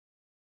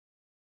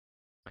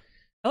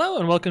Hello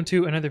and welcome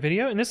to another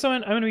video. In this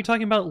one, I'm going to be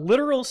talking about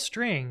literal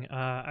string.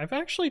 I've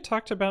actually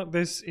talked about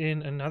this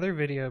in another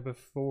video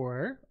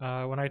before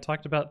when I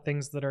talked about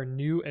things that are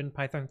new in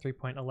Python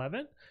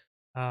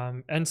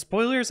 3.11. And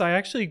spoilers, I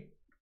actually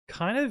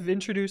kind of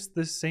introduced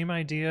this same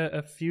idea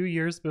a few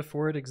years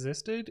before it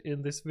existed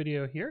in this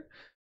video here.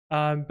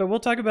 But we'll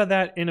talk about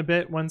that in a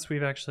bit once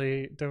we've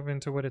actually dove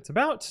into what it's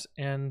about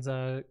and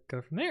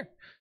go from there.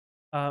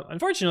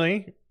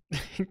 Unfortunately,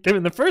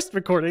 given the first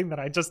recording that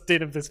I just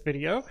did of this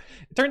video,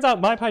 it turns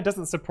out MyPy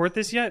doesn't support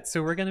this yet,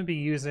 so we're going to be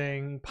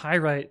using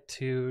Pywrite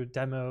to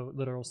demo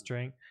literal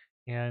string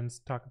and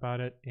talk about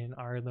it in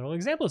our little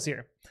examples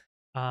here.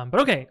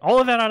 But okay,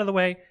 all of that out of the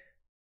way,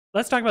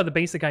 let's talk about the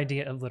basic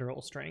idea of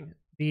literal string.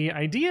 The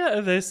idea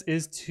of this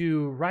is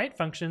to write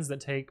functions that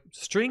take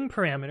string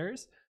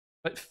parameters,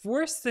 but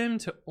force them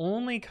to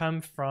only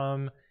come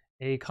from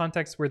a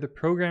context where the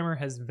programmer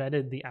has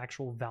vetted the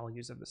actual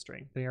values of the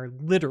string. They are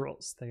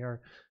literals. They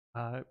are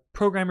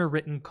programmer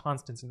written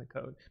constants in the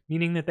code,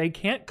 meaning that they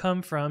can't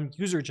come from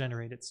user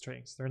generated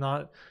strings. They're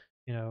not,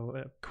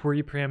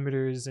 query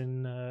parameters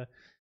in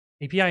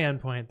API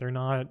endpoint. They're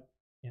not,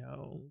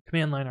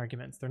 command line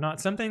arguments. They're not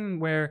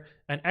something where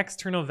an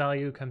external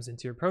value comes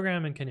into your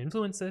program and can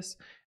influence this.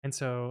 And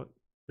so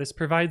this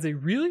provides a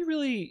really,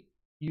 really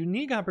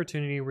unique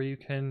opportunity where you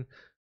can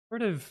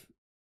sort of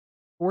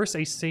force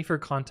a safer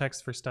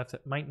context for stuff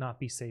that might not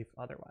be safe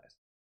otherwise.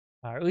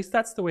 Or at least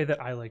that's the way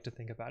that I like to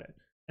think about it.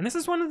 And this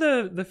is one of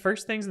the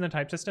first things in the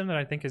type system that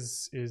I think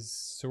is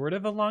sort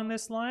of along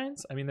this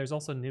lines. I mean, there's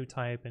also new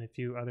type and a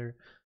few other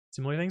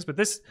similar things, but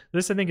this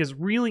I think is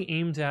really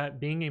aimed at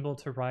being able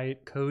to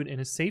write code in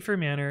a safer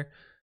manner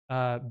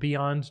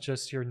beyond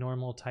just your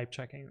normal type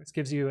checking. This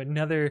gives you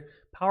another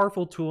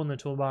powerful tool in the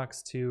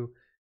toolbox to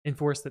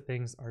enforce that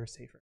things are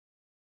safer.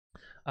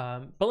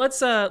 But let's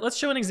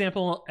show an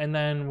example, and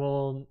then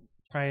we'll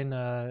try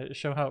and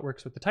show how it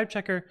works with the type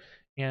checker.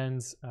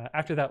 And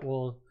after that,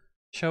 we'll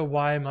show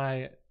why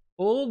my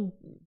old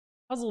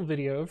puzzle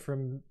video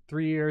from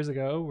 3 years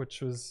ago,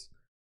 which was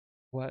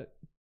a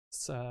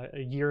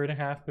year and a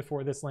half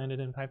before this landed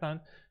in Python,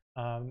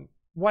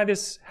 why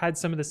this had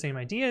some of the same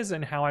ideas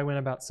and how I went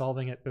about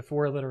solving it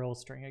before literal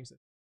string existed.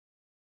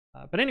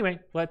 But anyway,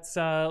 let's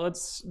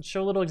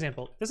show a little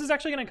example. This is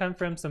actually going to come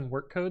from some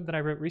work code that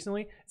I wrote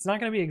recently. It's not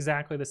going to be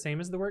exactly the same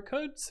as the work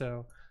code,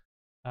 so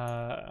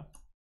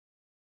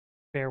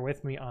bear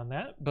with me on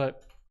that,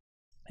 but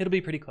it'll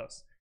be pretty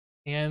close.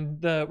 And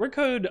the work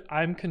code,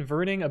 I'm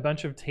converting a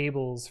bunch of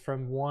tables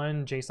from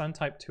one JSON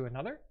type to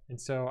another. And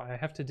so I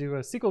have to do a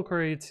SQL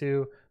query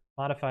to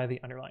modify the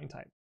underlying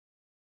type.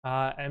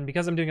 And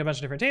because I'm doing a bunch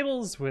of different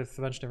tables with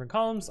a bunch of different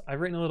columns, I've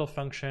written a little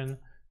function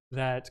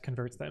that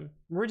converts them.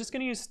 We're just going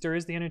to use stir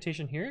as the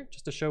annotation here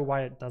just to show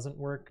why it doesn't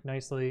work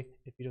nicely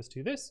if you just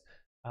do this.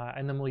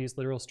 And then we'll use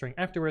literal string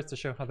afterwards to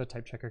show how the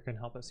type checker can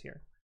help us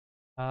here.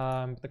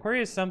 The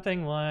query is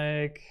something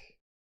like,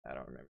 I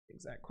don't remember the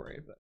exact query,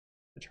 but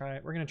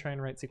we're going to try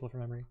and write SQL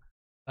from memory.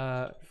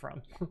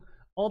 From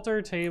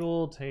alter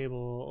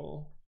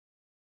table,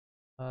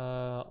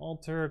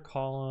 alter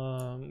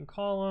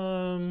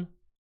column,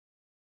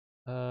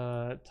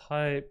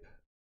 type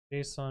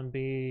JSON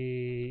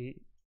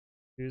B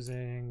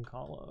using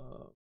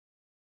column.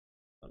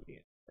 Let me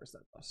first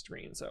that off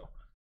screen, so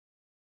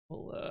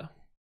we'll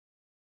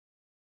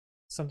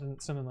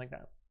something like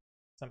that.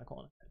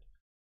 Semicolon.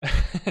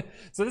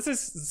 So this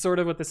is sort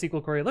of what the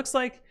SQL query looks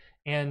like,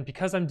 and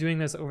because I'm doing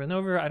this over and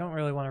over, I don't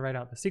really want to write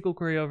out the SQL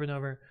query over and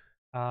over,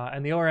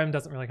 and the ORM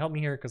doesn't really help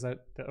me here because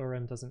the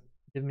ORM doesn't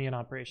give me an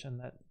operation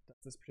that does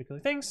this particular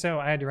thing, so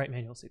I had to write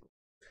manual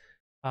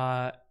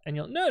SQL. And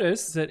you'll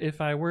notice that if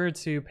I were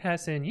to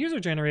pass in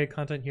user-generated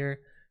content here,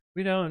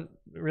 we don't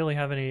really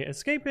have any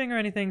escaping or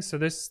anything, so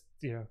this,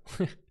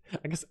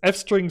 I guess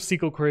f-string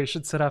SQL query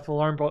should set off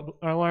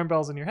alarm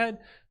bells in your head,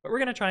 but we're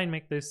going to try and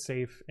make this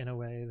safe in a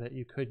way that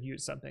you could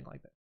use something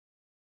like this.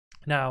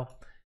 Now,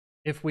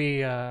 if we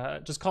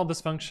just called this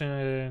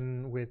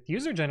function with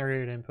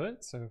user-generated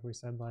input, so if we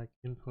said like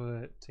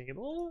input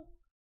table,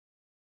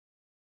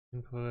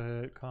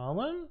 input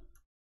column,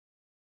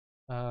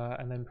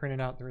 and then printed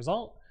out the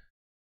result,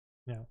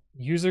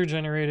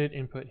 user-generated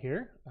input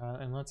here,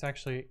 and let's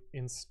actually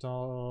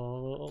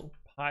install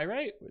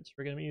Pywrite, which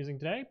we're going to be using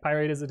today.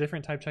 Pywrite is a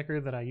different type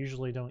checker that I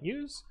usually don't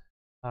use,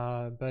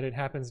 but it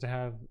happens to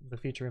have the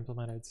feature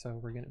implemented, so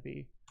we're going to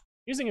be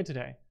using it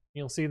today.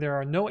 You'll see there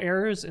are no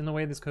errors in the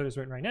way this code is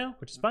written right now,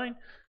 which is fine.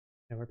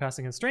 And we're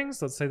passing in strings.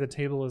 Let's say the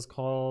table is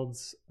called,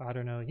 I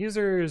don't know,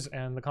 users,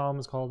 and the column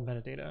is called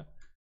metadata.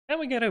 And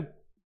we get a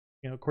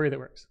query that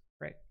works.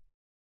 Great.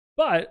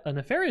 But a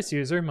nefarious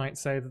user might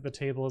say that the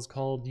table is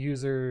called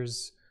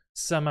users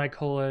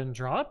semicolon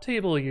drop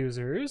table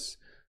users,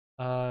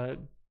 I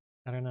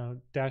don't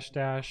know, dash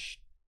dash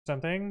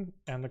something,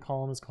 and the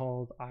column is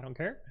called I don't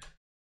care.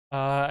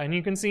 And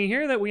you can see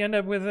here that we end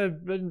up with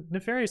a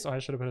nefarious, I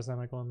should have put a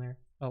semicolon there.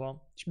 Oh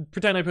well,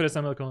 pretend I put a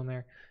semicolon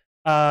there.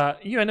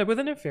 You end up with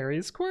a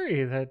nefarious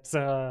query that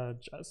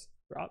just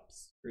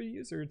drops your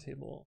user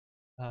table.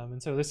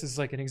 And so this is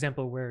like an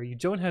example where you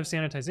don't have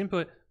sanitized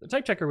input. The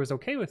type checker was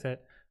okay with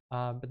it,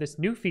 but this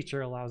new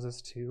feature allows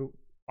us to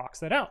box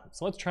that out.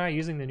 So let's try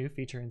using the new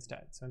feature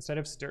instead. So instead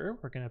of stir,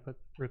 we're going to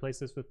replace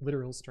this with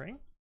literal string.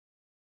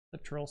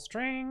 Literal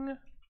string.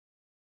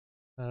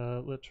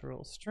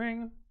 Literal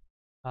string.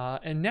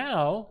 And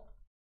now,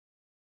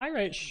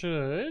 Pyrite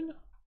should...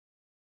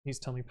 Please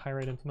tell me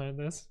Pyrite implemented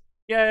this.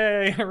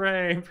 Yay,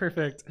 hooray,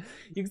 perfect.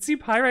 You can see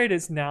Pyrite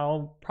is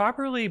now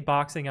properly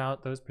boxing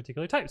out those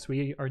particular types.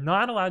 We are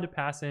not allowed to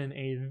pass in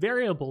a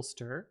variable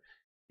stir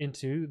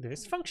into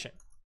this function.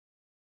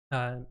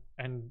 And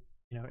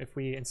if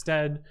we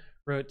instead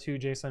wrote to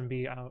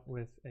JSONB out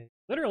with a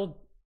literal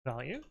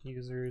value,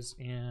 users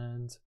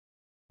and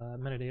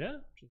metadata,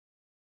 which is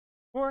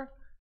 4,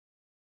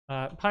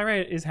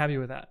 Pyrite is happy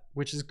with that,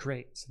 which is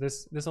great. So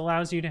this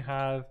allows you to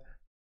have,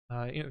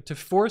 to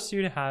force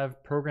you to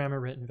have programmer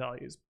written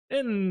values,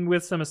 and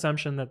with some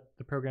assumption that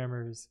the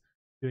programmer is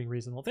doing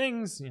reasonable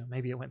things.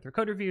 Maybe it went through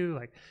code review.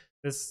 Like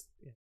this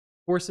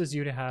forces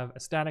you to have a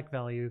static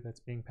value that's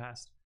being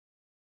passed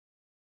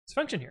this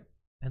function here.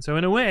 And so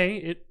in a way,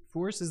 it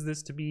forces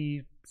this to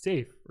be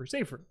safe or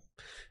safer.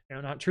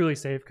 Not truly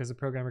safe because the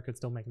programmer could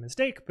still make a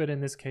mistake, but in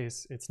this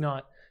case, it's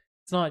not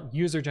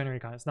user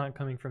generated content. It's not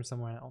coming from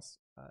someone else.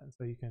 And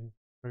so you can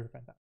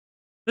prevent that.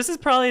 This is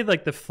probably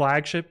like the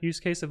flagship use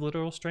case of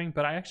literal string,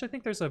 but I actually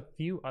think there's a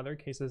few other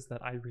cases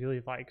that I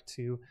really like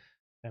to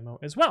demo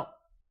as well.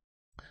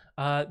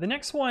 The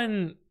next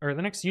one, or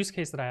the next use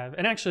case that I have,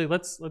 and actually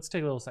let's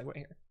take a little segue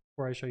here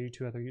before I show you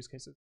 2 other use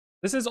cases.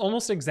 This is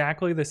almost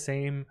exactly the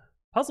same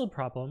puzzle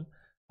problem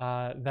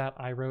that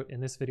I wrote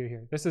in this video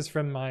here. This is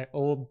from my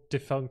old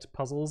defunct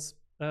puzzles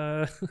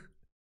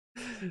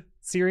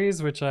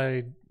series, which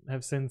I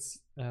have since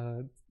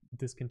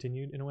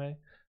discontinued in a way.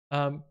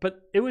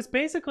 But it was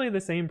basically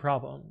the same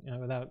problem,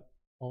 without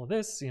all of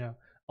this,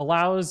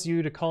 allows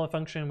you to call a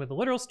function with a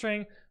literal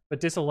string, but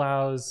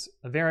disallows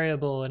a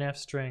variable, an f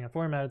string, a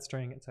formatted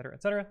string, et cetera,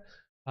 et cetera.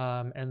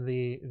 And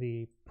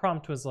the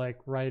prompt was like,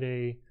 write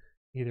a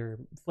either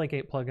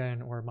Flake8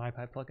 plugin or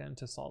MyPy plugin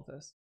to solve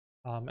this.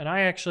 And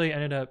I actually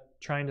ended up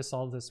trying to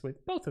solve this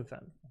with both of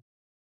them.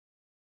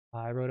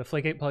 I wrote a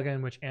Flake8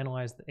 plugin which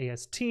analyzed the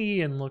AST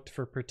and looked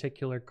for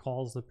particular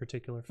calls of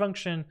particular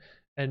function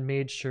and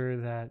made sure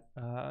that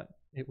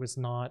it was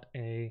not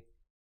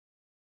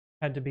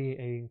had to be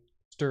a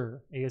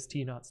stir, AST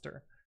not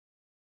stir.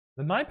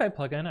 The MyPy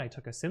plugin, I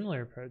took a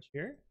similar approach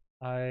here.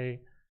 I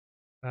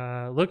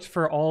looked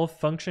for all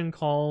function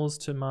calls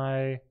to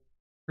my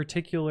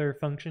particular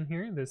function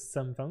here, this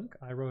sumfunc.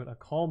 I wrote a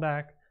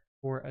callback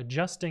for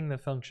adjusting the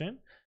function.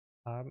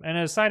 And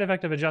as a side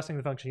effect of adjusting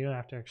the function, you don't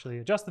have to actually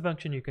adjust the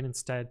function. You can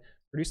instead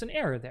produce an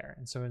error there.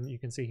 And so you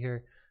can see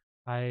here,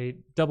 I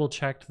double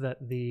checked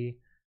that the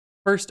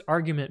first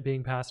argument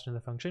being passed in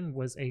the function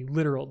was a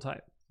literal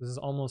type. This is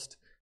almost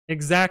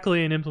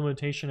exactly an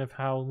implementation of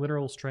how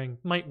literal string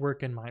might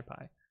work in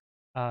MyPy.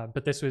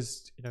 But this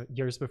was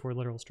years before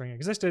literal string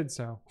existed,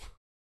 so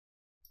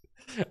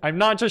I'm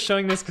not just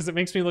showing this because it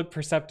makes me look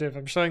perceptive.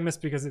 I'm showing this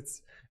because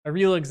it's a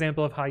real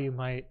example of how you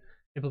might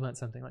implement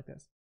something like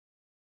this.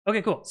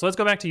 Okay, cool. So let's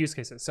go back to use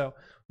cases. So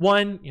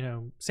one,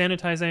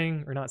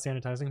 sanitizing, or not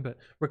sanitizing, but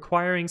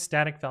requiring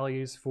static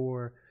values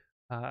for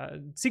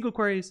SQL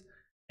queries.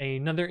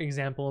 Another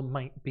example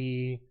might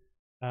be,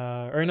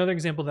 or another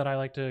example that I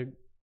like to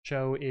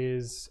show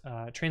is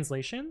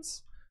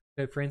translations.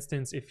 So for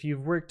instance, if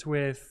you've worked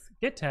with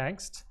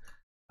getText,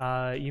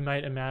 you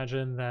might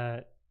imagine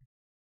that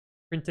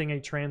printing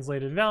a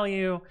translated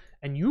value,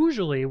 and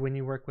usually when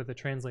you work with a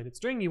translated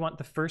string, you want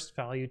the first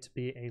value to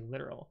be a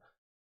literal.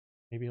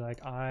 Maybe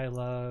like, I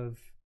love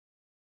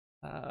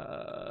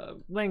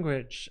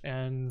language,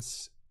 and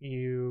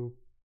you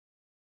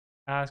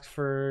ask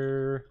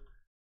for,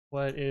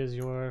 what is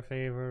your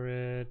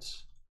favorite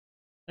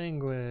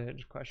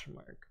language, question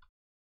mark.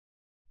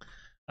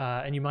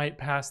 And you might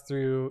pass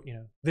through,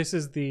 this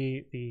is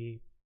the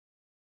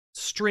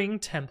string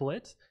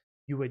template.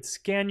 You would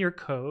scan your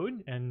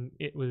code, and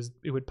it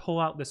would pull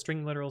out the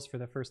string literals for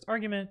the first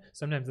argument,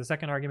 sometimes the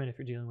second argument if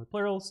you're dealing with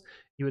plurals.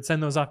 You would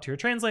send those off to your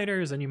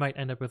translators, and you might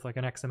end up with like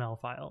an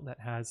XML file that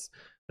has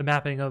the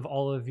mapping of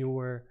all of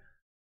your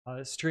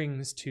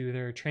strings to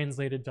their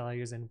translated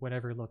values in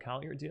whatever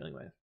locale you're dealing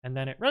with. And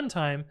then at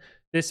runtime,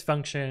 this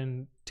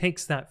function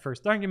takes that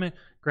first argument,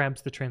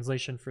 grabs the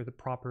translation for the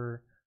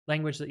proper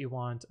language that you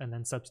want, and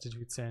then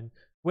substitutes in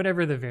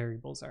whatever the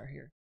variables are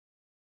here.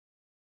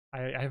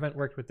 I haven't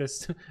worked with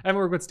this. I haven't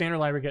worked with standard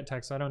library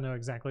getText, so I don't know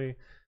exactly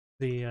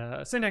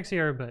the syntax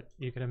here, but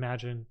you can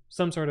imagine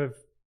some sort of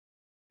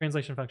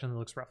translation function that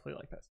looks roughly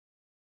like this.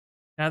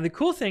 Now, the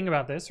cool thing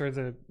about this, or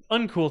the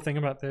uncool thing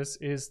about this,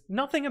 is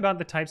nothing about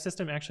the type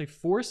system actually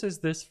forces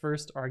this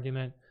first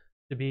argument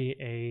to be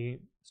a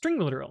string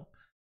literal.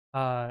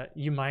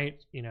 You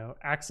might,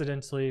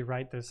 accidentally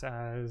write this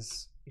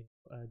as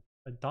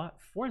a dot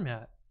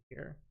format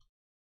here.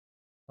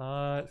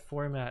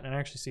 Format, and I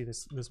actually see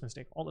this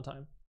mistake all the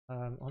time.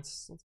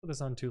 Let's put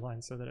this on 2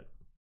 lines so that it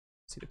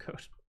see the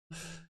code.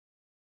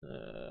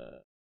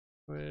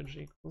 language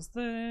equals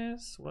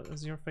this. What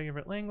is your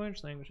favorite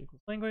language? Language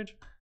equals language.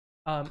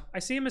 I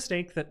see a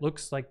mistake that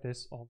looks like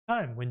this all the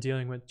time when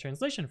dealing with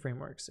translation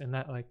frameworks, in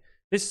that like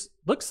this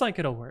looks like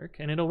it'll work,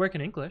 and it'll work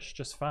in English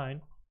just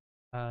fine.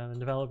 The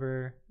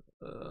developer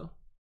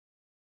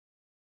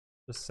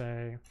just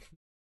say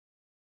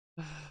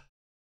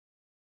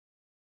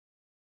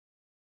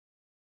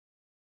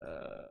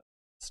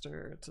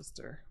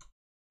stir.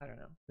 I don't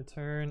know.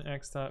 Return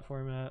x dot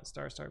format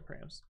star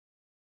params.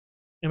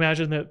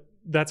 Imagine that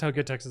that's how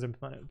getText is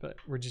implemented, but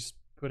we're just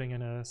putting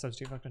in a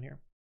substitute function here.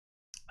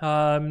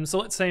 So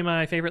let's say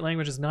my favorite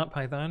language is not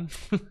Python.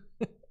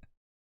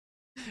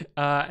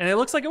 And it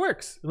looks like it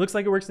works. It looks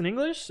like it works in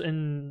English,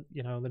 and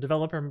you know the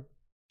developer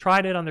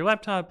tried it on their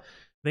laptop.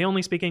 They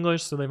only speak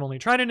English, so they've only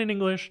tried it in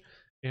English.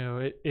 You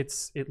know,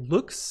 it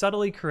looks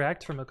subtly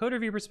correct from a code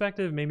review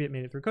perspective. Maybe it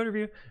made it through code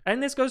review,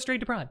 and this goes straight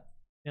to prod.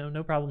 You know,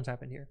 no problems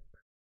happened here.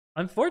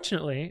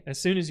 Unfortunately, as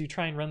soon as you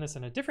try and run this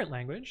in a different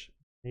language,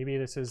 maybe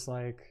this is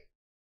like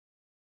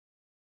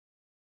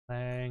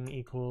lang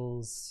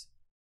equals,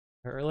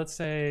 or let's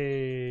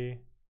say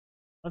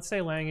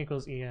lang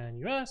equals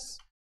EN/US,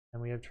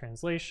 and we have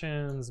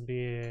translations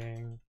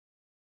being,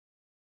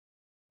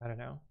 I don't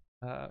know.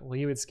 Well,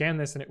 you would scan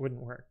this and it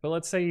wouldn't work. But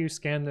let's say you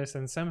scan this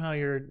and somehow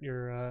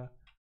your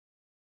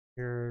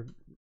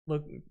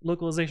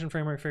localization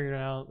framework figured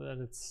out that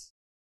it's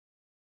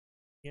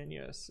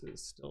EN/US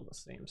is still the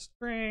same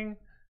string.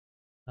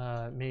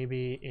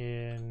 Maybe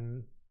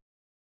in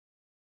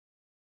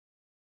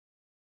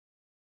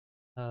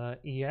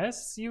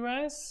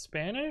ES/US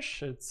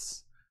Spanish,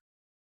 it's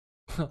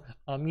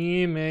a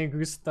mí me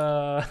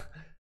gusta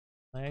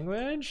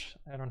language.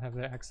 I don't have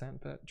the accent,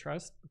 but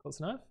trust, close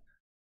enough.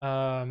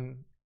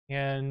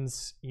 And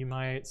you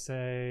might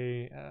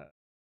say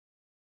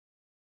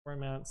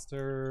format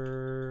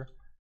stir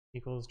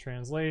equals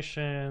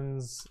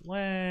translations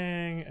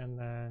lang, and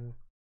then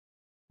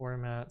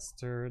format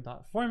stir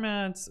dot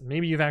formats.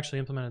 Maybe you've actually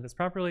implemented this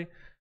properly,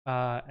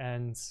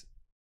 and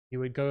you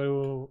would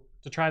go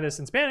to try this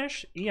in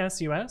Spanish,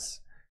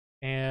 ES/US,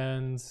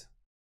 and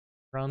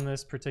run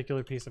this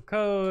particular piece of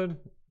code,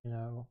 you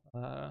know,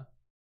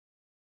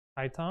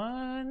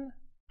 Python,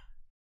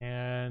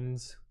 and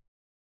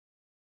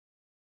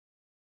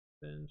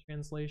then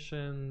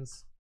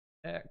translations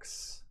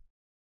X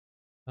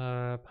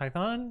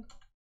Python,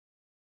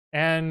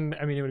 and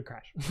I mean it would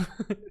crash.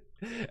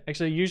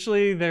 Actually,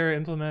 usually they're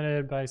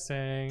implemented by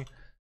saying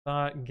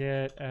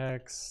 .get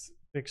x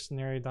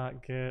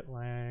dictionary.get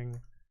lang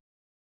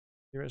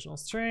the original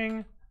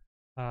string.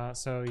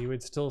 So you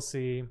would still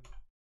see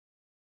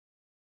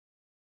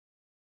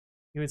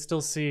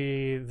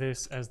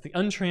this as the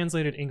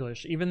untranslated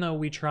English, even though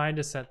we tried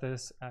to set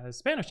this as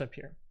Spanish up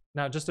here.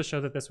 Now, just to show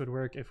that this would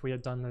work if we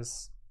had done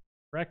this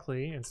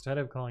correctly, instead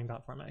of calling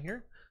 .format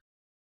here,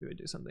 we would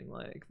do something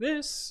like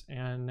this.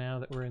 And now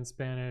that we're in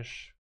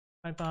Spanish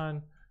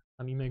Python,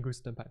 a mí me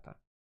gusta Python.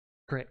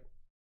 Great.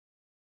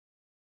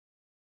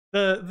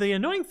 The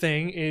annoying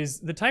thing is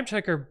the type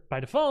checker by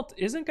default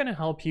isn't going to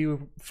help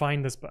you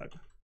find this bug.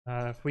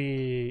 If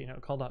we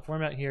call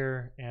 .format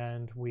here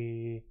and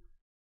we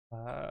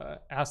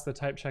ask the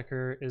type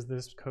checker, is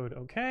this code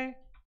okay?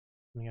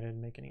 I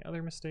didn't make any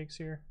other mistakes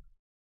here.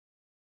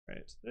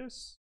 Right,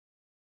 this.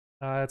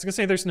 It's gonna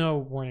say there's no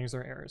warnings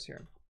or errors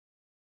here.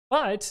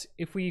 But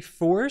if we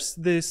force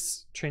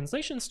this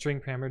translation string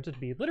parameter to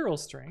be literal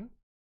string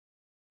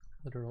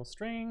from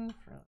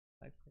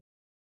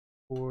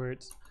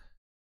port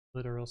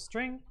literal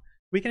string,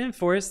 we can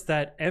enforce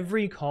that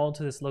every call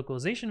to this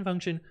localization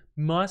function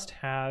must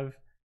have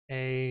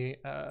a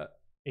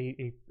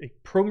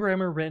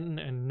programmer written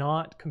and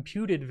not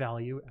computed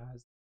value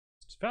as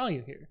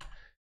value here.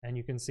 And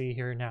you can see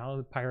here now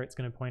the pirate's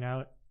going to point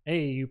out,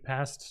 hey, you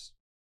passed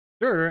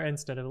dir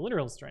instead of a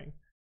literal string.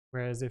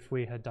 Whereas if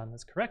we had done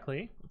this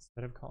correctly,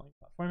 instead of calling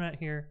 .format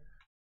here,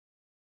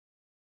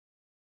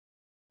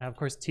 now of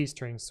course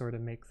t-strings sort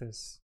of make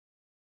this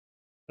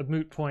a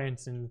moot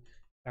point and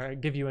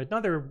give you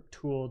another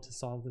tool to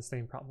solve the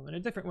same problem in a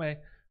different way.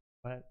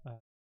 But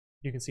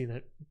you can see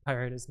that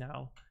pirate is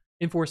now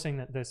enforcing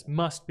that this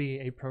must be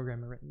a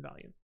programmer written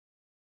value,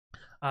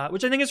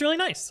 which I think is really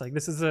nice. Like,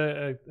 this is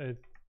a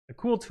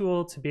cool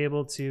tool to be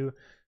able to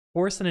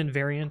force an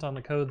invariant on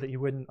the code that you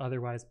wouldn't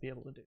otherwise be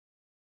able to do.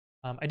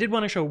 I did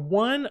want to show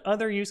one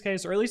other use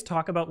case, or at least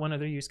talk about one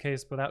other use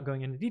case without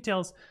going into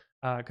details,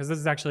 because this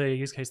is actually a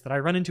use case that I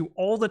run into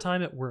all the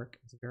time at work.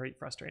 It's very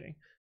frustrating.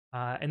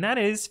 And that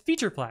is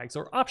feature flags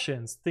or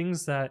options,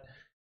 things that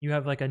you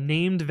have like a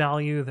named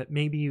value that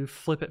maybe you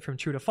flip it from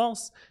true to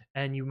false,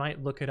 and you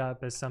might look it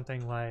up as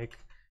something like,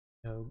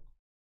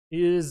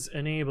 is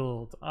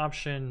enabled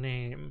option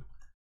name,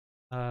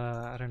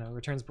 I don't know,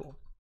 returns bool.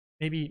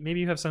 Maybe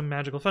you have some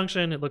magical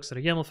function, it looks at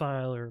a YAML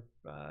file or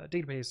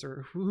database,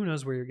 or who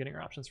knows where you're getting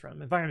your options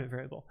from, environment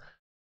variable.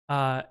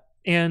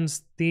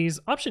 And these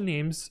option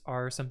names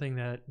are something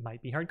that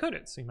might be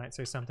hard-coded. So you might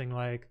say something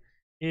like,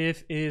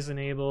 if is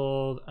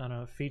enabled, I don't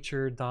know,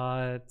 feature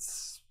dot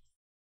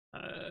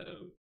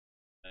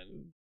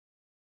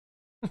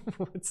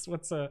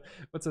what's a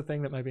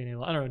thing that might be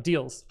enabled? I don't know.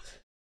 Deals.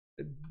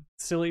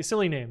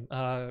 Silly name.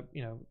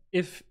 You know,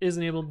 if is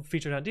enabled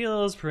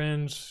feature.deals,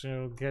 print, you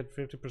know, get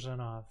 50%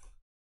 off,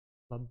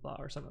 blah blah,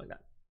 or something like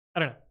that. I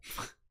don't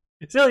know.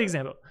 Silly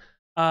example.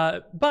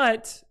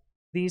 But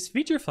these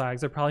feature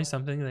flags are probably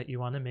something that you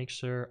want to make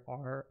sure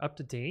are up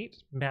to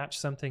date, match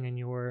something in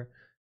your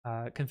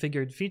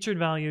configured featured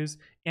values,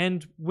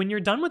 and when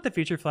you're done with the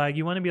feature flag,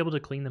 you want to be able to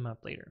clean them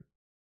up later.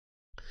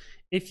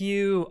 If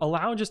you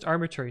allow just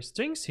arbitrary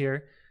strings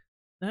here,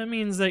 that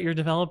means that your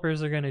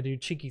developers are going to do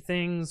cheeky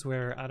things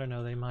where, I don't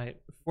know, they might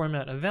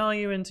format a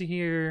value into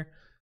here.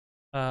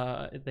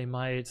 They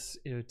might,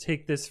 you know,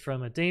 take this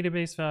from a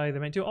database value. They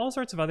might do all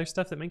sorts of other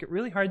stuff that make it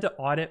really hard to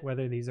audit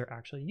whether these are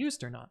actually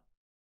used or not.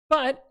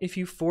 But if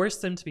you force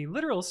them to be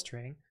literal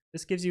string,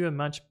 this gives you a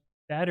much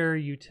better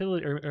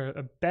utility, or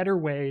a better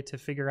way to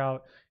figure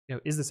out, you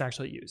know, is this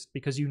actually used?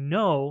 Because you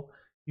know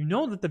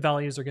that the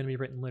values are going to be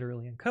written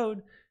literally in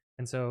code,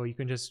 and so you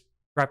can just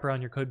wrap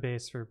around your code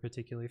base for a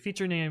particular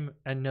feature name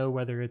and know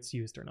whether it's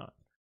used or not.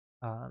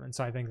 And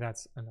so I think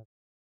that's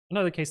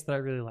another case that I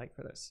really like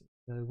for this.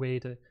 The way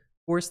to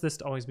force this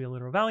to always be a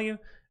literal value,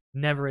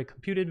 never a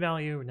computed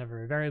value,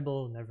 never a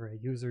variable, never a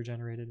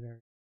user-generated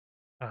variable.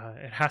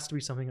 It has to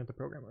be something that the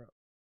programmer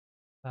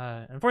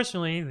wrote.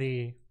 Unfortunately,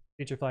 the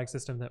feature flag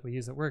system that we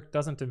use at work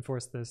doesn't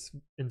enforce this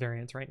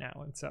invariance right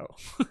now, and so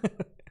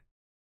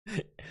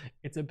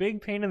it's a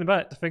big pain in the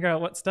butt to figure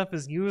out what stuff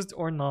is used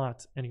or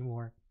not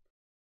anymore,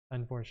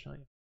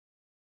 unfortunately.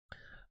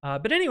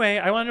 But anyway,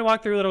 I wanted to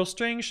walk through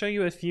LiteralString, show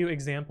you a few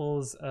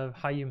examples of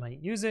how you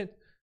might use it,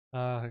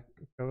 go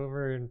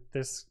over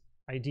this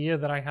idea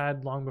that I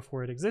had long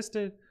before it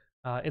existed.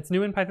 It's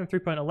new in Python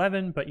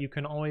 3.11, but you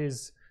can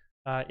always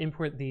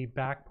import the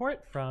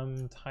backport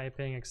from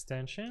typing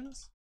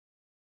extensions.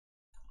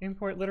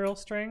 Import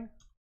LiteralString.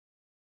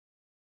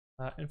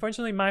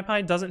 Unfortunately,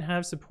 MyPy doesn't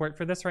have support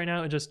for this right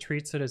now. It just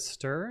treats it as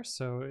stir,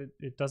 so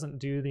it doesn't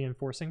do the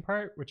enforcing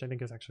part, which I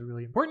think is actually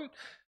really important.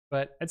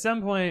 But at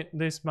some point,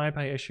 this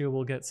MyPy issue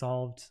will get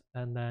solved,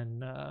 and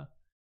then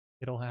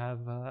it'll have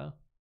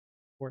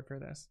support for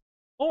this.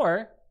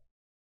 Or,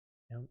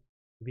 you know,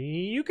 maybe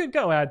you could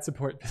go add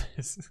support for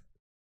this.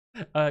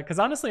 Because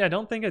honestly, I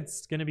don't think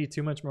it's going to be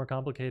too much more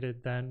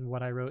complicated than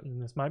what I wrote in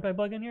this MyPy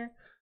plugin here.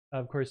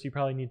 Of course, you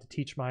probably need to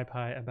teach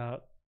MyPy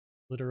about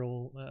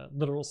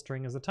literal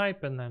string as a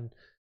type, and then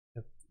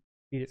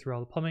feed it through all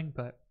the plumbing.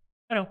 But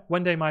I don't know,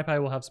 one day MyPy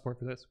will have support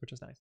for this, which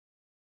is nice.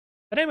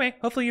 But anyway,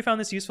 hopefully you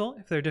found this useful.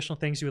 If there are additional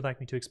things you would like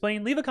me to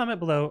explain, leave a comment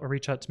below or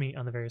reach out to me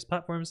on the various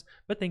platforms.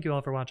 But thank you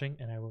all for watching,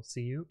 and I will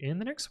see you in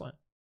the next one.